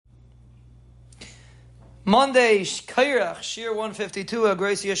Monday, Kairach, Shir 152,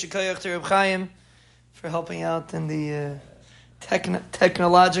 Gracie Shikayach to Reb Chaim for helping out in the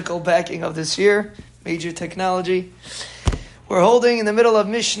technological backing of this year, major technology. We're holding in the middle of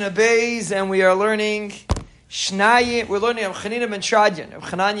Mishnah Beis, and we are learning Shnayim. We're learning of Chanina ben Shradyan, of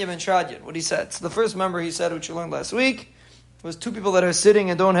Chananya ben Shradyan, what he said. So the first member he said, which we learned last week, was two people that are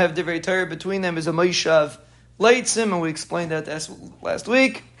sitting and don't have Divrei Torah between them is a Moshav Leitzim, and we explained that last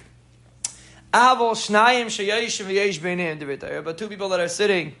week. Avol Shnayim Sheyayishim V'yesh B'neihem Divrei Torah, but two people that are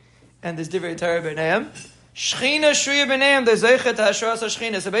sitting and there's Divrei Torah B'neihem. Shechina Shruya B'neihem, there's Zeichet HaSharas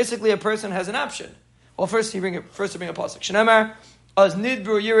HaShechina. So basically a person has an option. Well, first to bring a pasuk. Shneimar, Az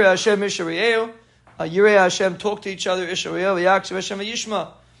Nidbru Yirei Hashem Ishariyeu, Yirei Hashem talk to each other, Ishariyeu, V'yakshav Hashem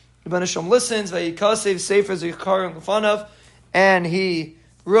V'yishma. Ibn Hashem listens, V'yikasev Sefer Zikaron Lefanav, and he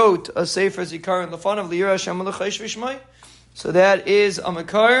wrote a Sefer Zikaron Lefanav, L'Yirei Hashem L'chaish V'yishmai. So that is a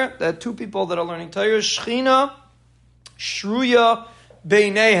makar, that two people that are learning Torah, Shechina, Shruya,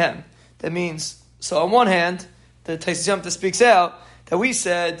 Beineihem. That means, so on one hand, the Taisus Yom Tov speaks out, that we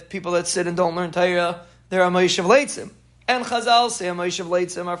said, people that sit and don't learn Torah, they're a Moshav Leitzim. And Chazal say a Moshav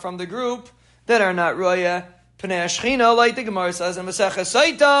Leitzim are from the group that are not Roya, Pnei Shechina, like the Gemara says, in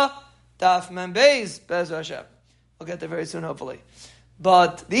Masechah Saita, Daf Mem Beis, Be'ez Hashem. We'll get there very soon, hopefully.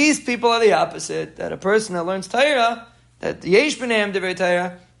 But these people are the opposite, that a person that learns Torah, that Yesh B'neihem Divrei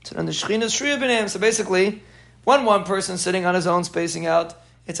Torah, so then the Shechina is Shruya B'neihem. So basically, one person sitting on his own, spacing out,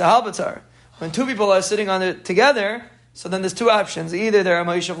 it's a halbatar. When two people are sitting on it together, so then there's two options. Either they're a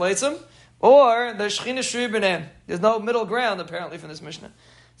Moshav Leitzim, or the Shechina Shruya B'neihem. There's no middle ground, apparently, from this Mishnah.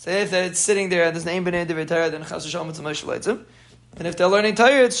 So if they're sitting there and there's Ne'im B'neihem Divrei Torah, then Chas V'Shalom it's a Moshav Leitzim. And if they're learning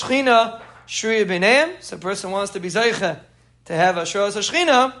Torah, it's Shechina Shruya B'neihem. So a person wants to be Zeicha, to have a Sharas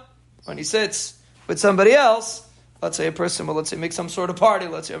HaShechina, when he sits with somebody else. Let's say a person will, make some sort of party.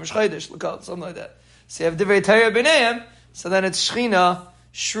 Let's say a Mishchaidish, something like that. So you have Divrei Torah B'neihem, so then it's Shechina,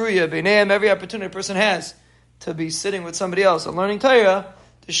 Shruya B'neihem. Every opportunity a person has to be sitting with somebody else and learning Torah,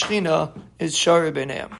 the Shechina is Shara B'neihem.